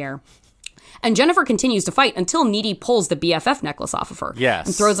spinning through the air. And Jennifer continues to fight until Needy pulls the BFF necklace off of her. Yes.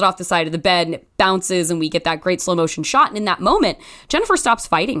 And throws it off the side of the bed, and it bounces, and we get that great slow motion shot. And in that moment, Jennifer stops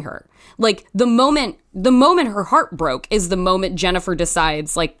fighting her. Like, the moment her heart broke is the moment Jennifer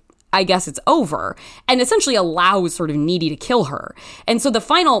decides, like, I guess it's over, and essentially allows sort of Needy to kill her. And so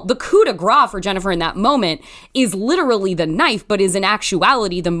the coup de grace for Jennifer in that moment is literally the knife, but is in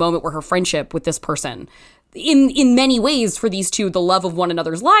actuality the moment where her friendship with this person, in many ways for these two, the love of one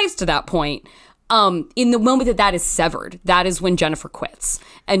another's lives to that point, in the moment that is severed, that is when Jennifer quits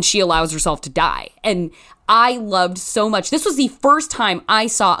and she allows herself to die. And I loved so much. This was the first time I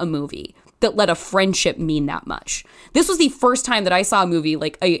saw a movie that let a friendship mean that much. This was the first time that I saw a movie,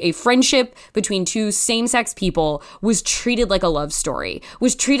 like a friendship between two same-sex people was treated like a love story,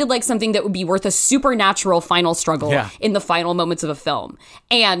 was treated like something that would be worth a supernatural final struggle in the final moments of a film.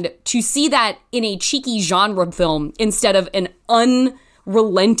 And to see that in a cheeky genre film instead of an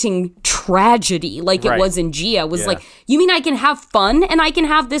unrelenting tragedy like it was in Gia was like, you mean I can have fun and I can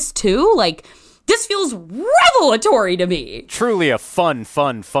have this too? Like, This feels revelatory to me. Truly a fun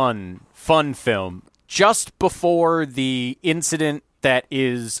film. Just before the incident that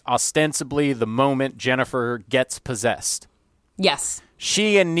is ostensibly the moment Jennifer gets possessed. Yes.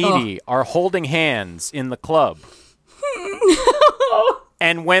 She and Needy are holding hands in the club.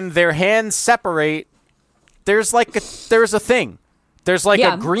 And when their hands separate, there's a thing. There's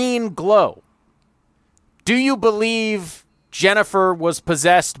a green glow. Do you believe Jennifer was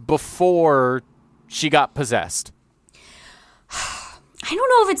possessed before she got possessed? I don't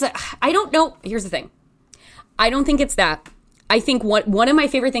know if it's I don't know. Here's the thing. I don't think it's that. I think one of my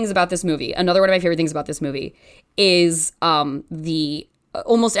favorite things about this movie, another one of my favorite things about this movie, is the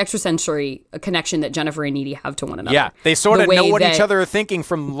almost extrasensory connection that Jennifer and Needy have to one another. Yeah, they sort of know what each other are thinking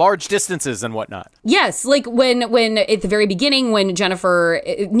from large distances and whatnot. Yes, like when at the very beginning, when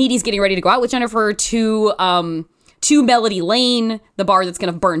Needy's getting ready to go out with Jennifer to Melody Lane, the bar that's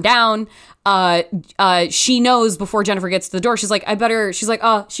going to burn down. She knows before Jennifer gets to the door. She's like,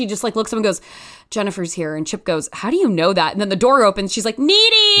 she just like looks up and goes, Jennifer's here. And Chip goes, how do you know that? And then the door opens. She's like,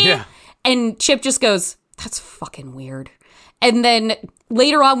 Needy. Yeah. And Chip just goes, that's fucking weird. And then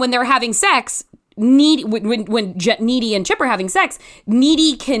later on when they're having sex, when Needy and Chip are having sex,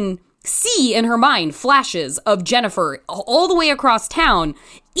 Needy can see in her mind flashes of Jennifer all the way across town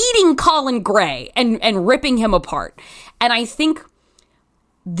eating Colin Gray and ripping him apart. And I think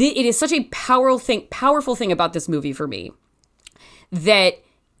it is such a powerful thing about this movie for me that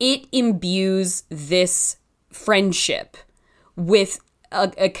it imbues this friendship with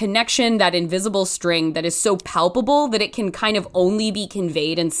a connection, that invisible string that is so palpable that it can kind of only be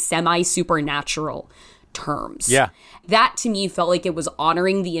conveyed in semi-supernatural terms. Yeah. That to me felt like it was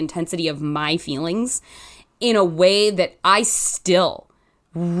honoring the intensity of my feelings in a way that I still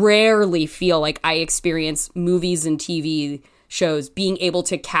rarely feel like I experience movies and TV shows being able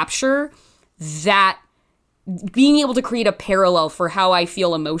to capture that, being able to create a parallel for how I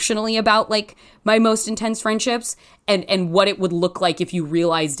feel emotionally about like my most intense friendships and what it would look like if you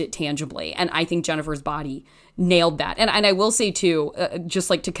realized it tangibly. And I think Jennifer's Body nailed that. And I will say too, just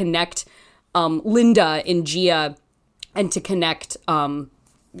like to connect Linda and Gia and to connect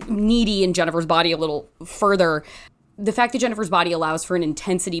Needy and Jennifer's Body a little further, the fact that Jennifer's Body allows for an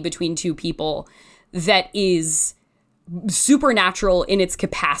intensity between two people that is supernatural in its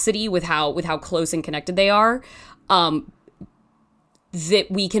capacity with how close and connected they are, that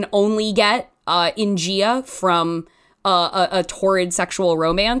we can only get in Gia from a torrid sexual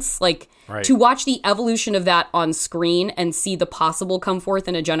romance. Like, right. To watch the evolution of that on screen and see the possible come forth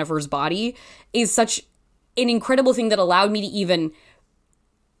in a Jennifer's Body is such an incredible thing that allowed me to even...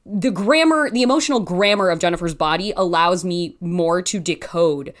 The emotional grammar of Jennifer's Body allows me more to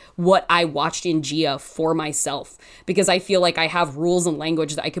decode what I watched in Gia for myself, because I feel like I have rules and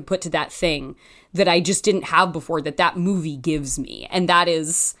language that I could put to that thing that I just didn't have before, that movie gives me. And that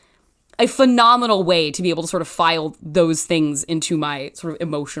is a phenomenal way to be able to sort of file those things into my sort of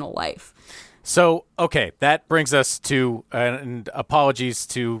emotional life. So, okay, that brings us to, and apologies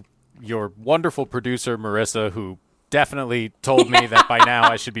to your wonderful producer, Marissa, who definitely told me that by now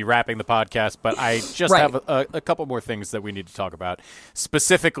I should be wrapping the podcast, but I just have a couple more things that we need to talk about.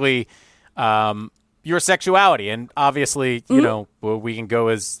 Specifically, your sexuality. And obviously, you know, well, we can go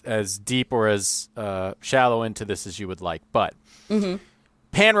as deep or as shallow into this as you would like. But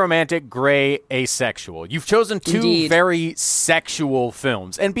panromantic, gray, asexual. You've chosen two very sexual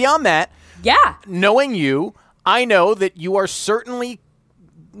films. And beyond that, knowing you, I know that you are certainly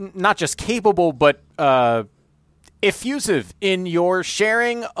not just capable, but effusive in your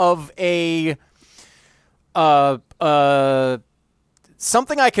sharing of a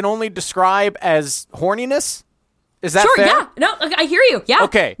something I can only describe as horniness. Is that fair? Yeah. No, I hear you. Yeah.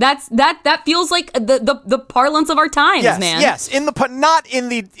 Okay. That feels like the parlance of our times, man. Yes. Not in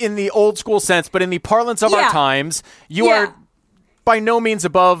the old school sense, but in the parlance of our times, you are by no means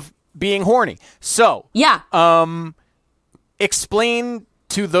above being horny. So, explain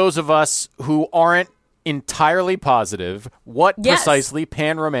to those of us who aren't entirely positive what precisely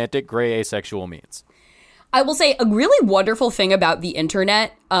panromantic gray asexual means. I will say a really wonderful thing about the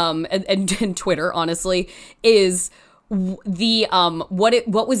internet and Twitter, honestly, is the it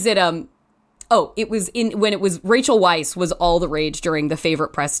was when it was Rachel Weisz was all the rage during the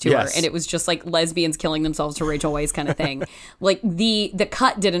Favorite Press tour, and it was just like lesbians killing themselves to Rachel Weisz kind of thing. Like the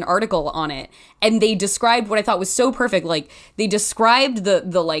Cut did an article on it, and they described what I thought was so perfect. Like they described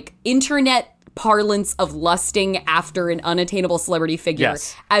the like internet parlance of lusting after an unattainable celebrity figure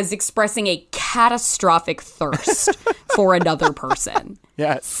as expressing a catastrophic thirst for another person.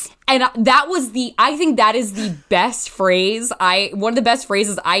 Yes. And I think that is the best phrase. One of the best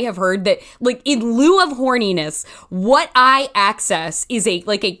phrases I have heard, that like in lieu of horniness, what I access is a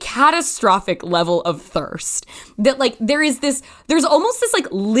catastrophic level of thirst. That like there's almost this like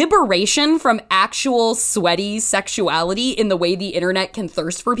liberation from actual sweaty sexuality in the way the internet can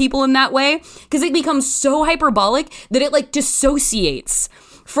thirst for people in that way. Because it becomes so hyperbolic that it like dissociates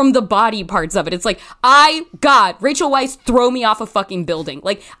from the body parts of it. It's like, God, Rachel Weisz, throw me off a fucking building.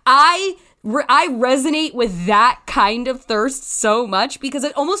 Like, I resonate with that kind of thirst so much because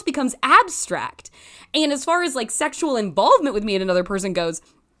it almost becomes abstract. And as far as like sexual involvement with me and another person goes,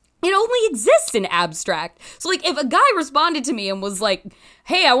 it only exists in abstract. So like if a guy responded to me and was like,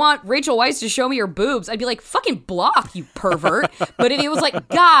 hey, I want Rachel Weisz to show me your boobs, I'd be like, fucking block, you pervert. But if it was like,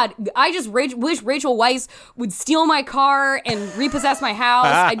 God, I just wish Rachel Weisz would steal my car and repossess my house,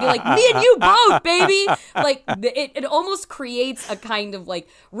 I'd be like, me and you both, baby. Like it almost creates a kind of like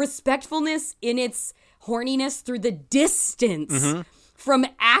respectfulness in its horniness through the distance from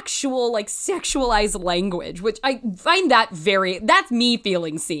actual like sexualized language, which I find that's me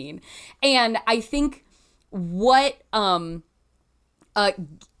feeling seen. And I think what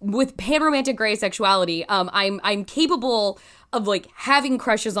with panromantic gray sexuality, I'm capable of like having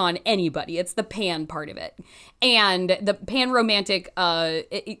crushes on anybody. It's the pan part of it. And the panromantic,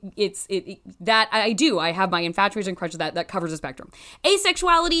 that I do. I have my infatuation crushes that covers the spectrum.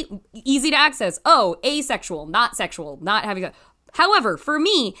 Asexuality, easy to access. Oh, asexual, not sexual, not having a... However, for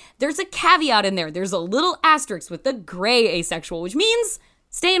me, there's a caveat in there. There's a little asterisk with the gray asexual, which means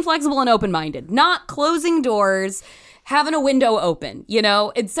staying flexible and open-minded, not closing doors, having a window open, you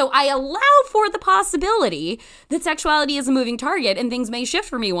know? And so I allow for the possibility that sexuality is a moving target and things may shift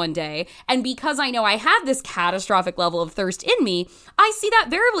for me one day. And because I know I have this catastrophic level of thirst in me, I see that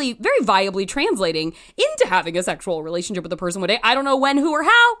very viably translating into having a sexual relationship with a person one day. I don't know when, who, or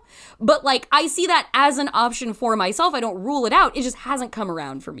how, but like I see that as an option for myself. I don't rule it out. It just hasn't come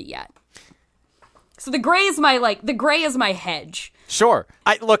around for me yet. So the gray is my hedge. Sure.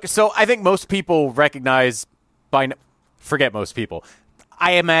 I think most people recognize forget most people.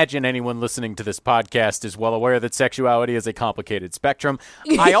 I imagine anyone listening to this podcast is well aware that sexuality is a complicated spectrum.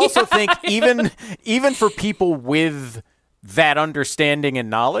 I also think even for people with that understanding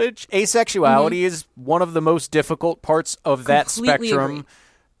and knowledge, asexuality is one of the most difficult parts of that spectrum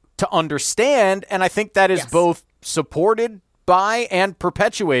to understand. And I think that is both supported by and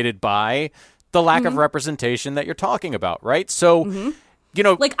perpetuated by the lack of representation that you're talking about, right? So, you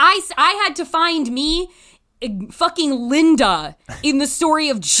know... Like, I had to find me fucking Linda in the story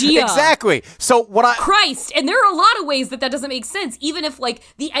of Gia. Exactly. So Christ. And there are a lot of ways that doesn't make sense, even if like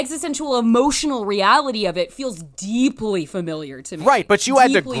the existential emotional reality of it feels deeply familiar to me. Right, but you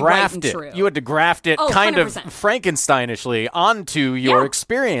had to graft it. You had to graft it kind 100%. Of Frankensteinishly onto your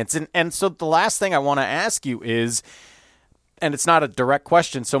experience. And so the last thing I want to ask you is, and it's not a direct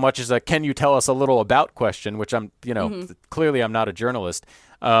question so much as a can you tell us a little about question, which I'm, clearly I'm not a journalist.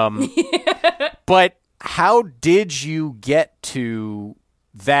 But how did you get to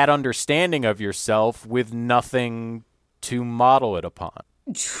that understanding of yourself with nothing to model it upon?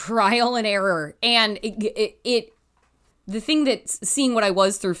 Trial and error. And the thing that's seeing what I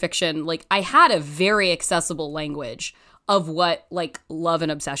was through fiction, like I had a very accessible language of what like love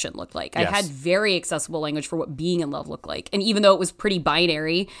and obsession looked like. Yes. I had very accessible language for what being in love looked like. And even though it was pretty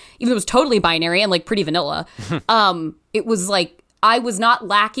binary, even though it was totally binary and like pretty vanilla, it was like, I was not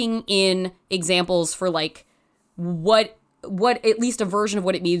lacking in examples for like what at least a version of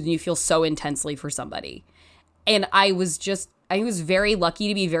what it means when you feel so intensely for somebody. And I was very lucky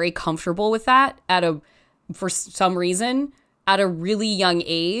to be very comfortable with that for some reason at a really young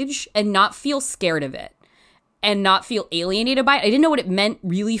age and not feel scared of it and not feel alienated by it. I didn't know what it meant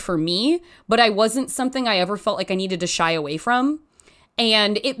really for me, but I wasn't something I ever felt like I needed to shy away from.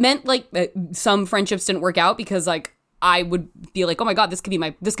 And it meant like some friendships didn't work out because like I would be like, oh my God, this could be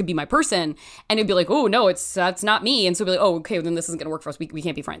my person. And it'd be like, oh no, that's not me. And so it'd be like, oh, okay, well, then this isn't going to work for us. We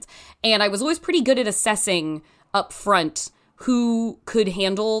can't be friends. And I was always pretty good at assessing up front who could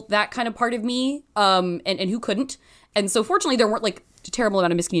handle that kind of part of me, and who couldn't. And so fortunately there weren't like a terrible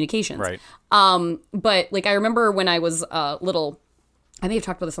amount of miscommunications. Right. But like, I remember when I was little, I may have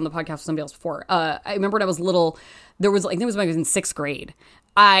talked about this on the podcast with somebody else before. I remember when I was little, there was like, I think it was when I was in 6th grade.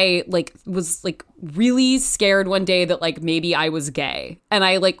 I like was like really scared one day that like maybe I was gay, and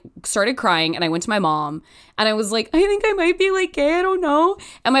I like started crying, and I went to my mom and I was like, I think I might be like gay, I don't know.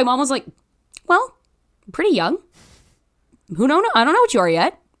 And my mom was like, well, I'm pretty young. I don't know what you are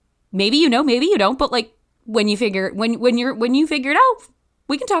yet. Maybe you know, maybe you don't, but like when you figure it out,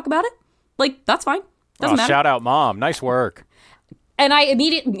 we can talk about it. Like that's fine. Doesn't matter. Shout out mom. Nice work. And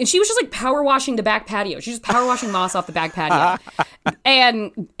she was just like power washing the back patio. She was just power washing moss off the back patio.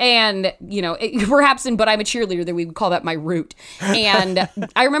 and perhaps but I'm a cheerleader, that we would call that my root. And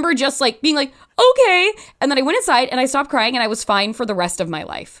I remember just like being like, okay. And then I went inside and I stopped crying and I was fine for the rest of my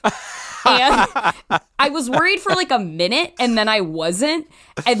life. And I was worried for like a minute and then I wasn't.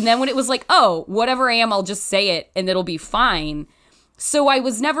 And then when it was like, oh, whatever I am, I'll just say it and it'll be fine. So I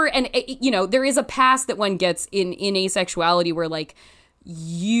was never, and there is a pass that one gets in asexuality where like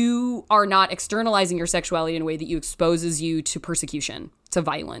you are not externalizing your sexuality in a way that exposes you to persecution, to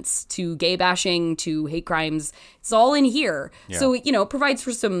violence, to gay bashing, to hate crimes. It's all in here. Yeah. So, it provides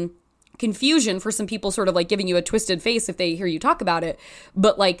for some confusion for some people, sort of like giving you a twisted face if they hear you talk about it.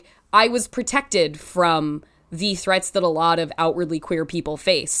 But like I was protected from the threats that a lot of outwardly queer people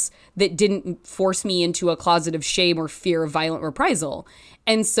face that didn't force me into a closet of shame or fear of violent reprisal.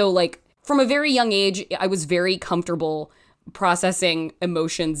 And so like from a very young age, I was very comfortable processing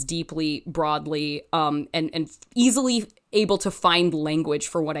emotions deeply, broadly, and easily able to find language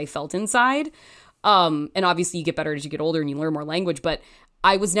for what I felt inside. And obviously you get better as you get older and you learn more language, but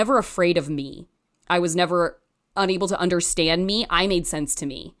I was never afraid of me. I was never unable to understand me. I made sense to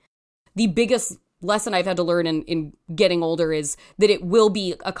me. The biggest lesson I've had to learn in getting older is that it will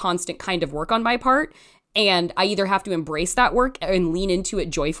be a constant kind of work on my part. And I either have to embrace that work and lean into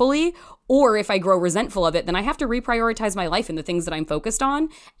it joyfully, or if I grow resentful of it, then I have to reprioritize my life and the things that I'm focused on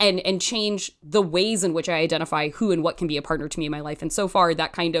and change the ways in which I identify who and what can be a partner to me in my life. And so far,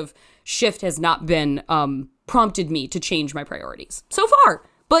 that kind of shift has not been prompted me to change my priorities. So far.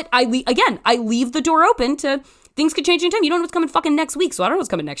 But I leave the door open to things could change anytime. You don't know what's coming fucking next week, so I don't know what's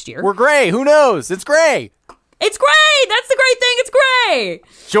coming next year. We're gray. Who knows? It's gray. It's gray. That's the great thing. It's gray.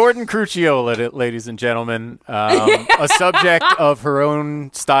 Jordan Crucchiola, ladies and gentlemen, a subject of her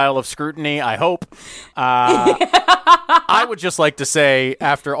own style of scrutiny, I hope. I would just like to say,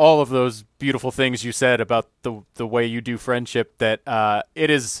 after all of those beautiful things you said about the way you do friendship, that it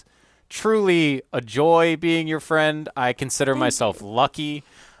is truly a joy being your friend. I consider myself lucky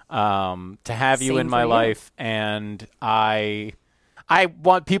to have you in my life, and I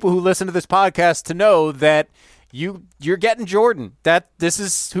want people who listen to this podcast to know that you're getting Jordan. That this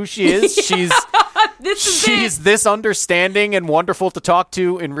is who she is. She's this understanding and wonderful to talk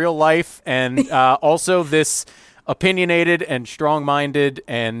to in real life, and also this opinionated and strong-minded,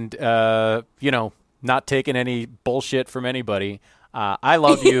 and not taking any bullshit from anybody. I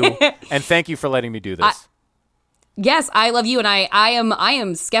love you, and thank you for letting me do this. Yes, I love you, and I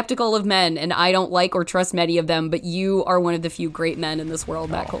am skeptical of men, and I don't like or trust many of them, but you are one of the few great men in this world,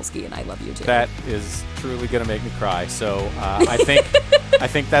 Matt Kolsky, and I love you too. That is truly going to make me cry, so I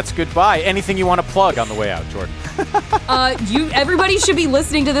think that's goodbye. Anything you want to plug on the way out, Jordan? Everybody should be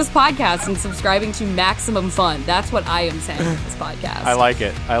listening to this podcast and subscribing to Maximum Fun. That's what I am saying in this podcast. I like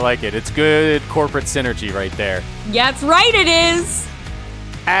it. It's good corporate synergy right there. Yeah, that's right, it is.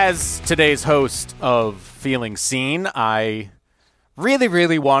 As today's host of Feeling Seen, I really,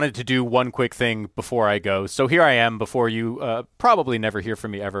 really wanted to do one quick thing before I go. So here I am before you probably never hear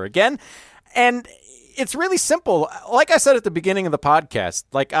from me ever again. And it's really simple. Like I said at the beginning of the podcast,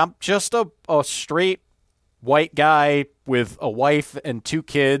 like I'm just a straight white guy with a wife and 2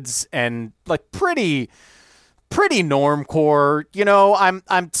 kids and like pretty normcore.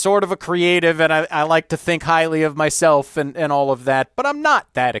 I'm sort of a creative and I like to think highly of myself and all of that, but I'm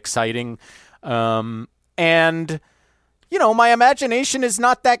not that exciting. And my imagination is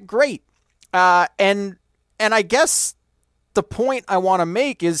not that great. And I guess the point I want to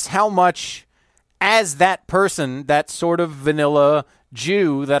make is how much, as that person, that sort of vanilla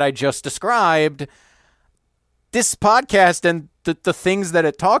Jew that I just described, this podcast and the things that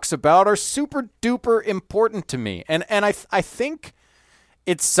it talks about are super duper important to me. And I think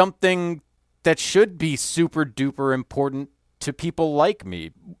it's something that should be super duper important to people like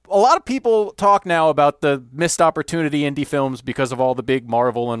me. A lot of people talk now about the missed opportunity indie films because of all the big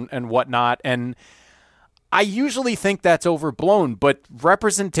Marvel and whatnot. And I usually think that's overblown, but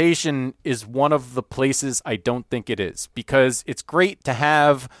representation is one of the places I don't think it is, because it's great to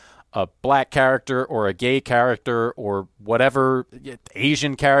have a black character or a gay character or whatever,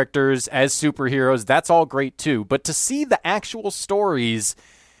 Asian characters as superheroes. That's all great too. But to see the actual stories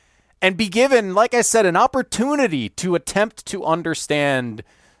and be given, like I said, an opportunity to attempt to understand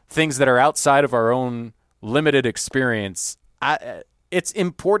things that are outside of our own limited experience, it's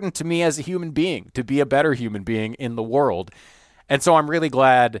important to me as a human being to be a better human being in the world. And so I'm really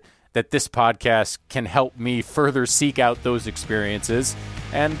glad that this podcast can help me further seek out those experiences.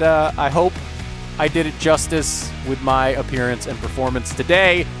 And I hope I did it justice with my appearance and performance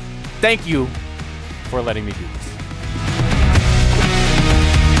today. Thank you for letting me do this.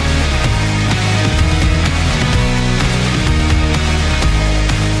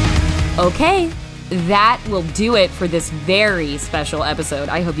 Okay, that will do it for this very special episode.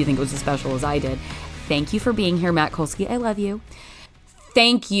 I hope you think it was as special as I did. Thank you for being here, Matt Kolsky. I love you.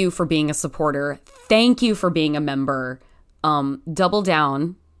 Thank you for being a supporter. Thank you for being a member. Double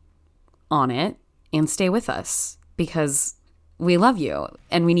down on it and stay with us because we love you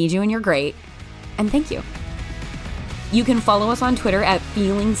and we need you and you're great. And thank you. You can follow us on Twitter at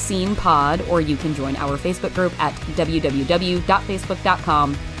Feeling Seen Pod, or you can join our Facebook group at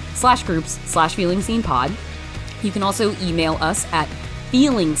www.facebook.com/groups/feelingseenpod. You can also email us at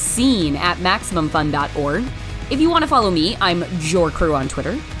feelingseen@maximumfun.org. If you want to follow me, I'm Jorcru on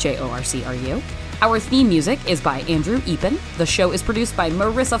Twitter, JORCRU. Our theme music is by Andrew Epen. The show is produced by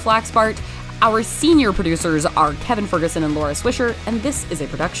Marissa Flaxbart. Our senior producers are Kevin Ferguson and Laura Swisher, and this is a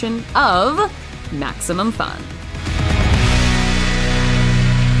production of Maximum Fun.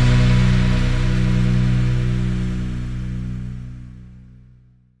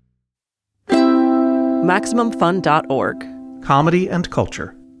 MaximumFun.org. Comedy and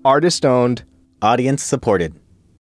culture. Artist owned. Audience supported.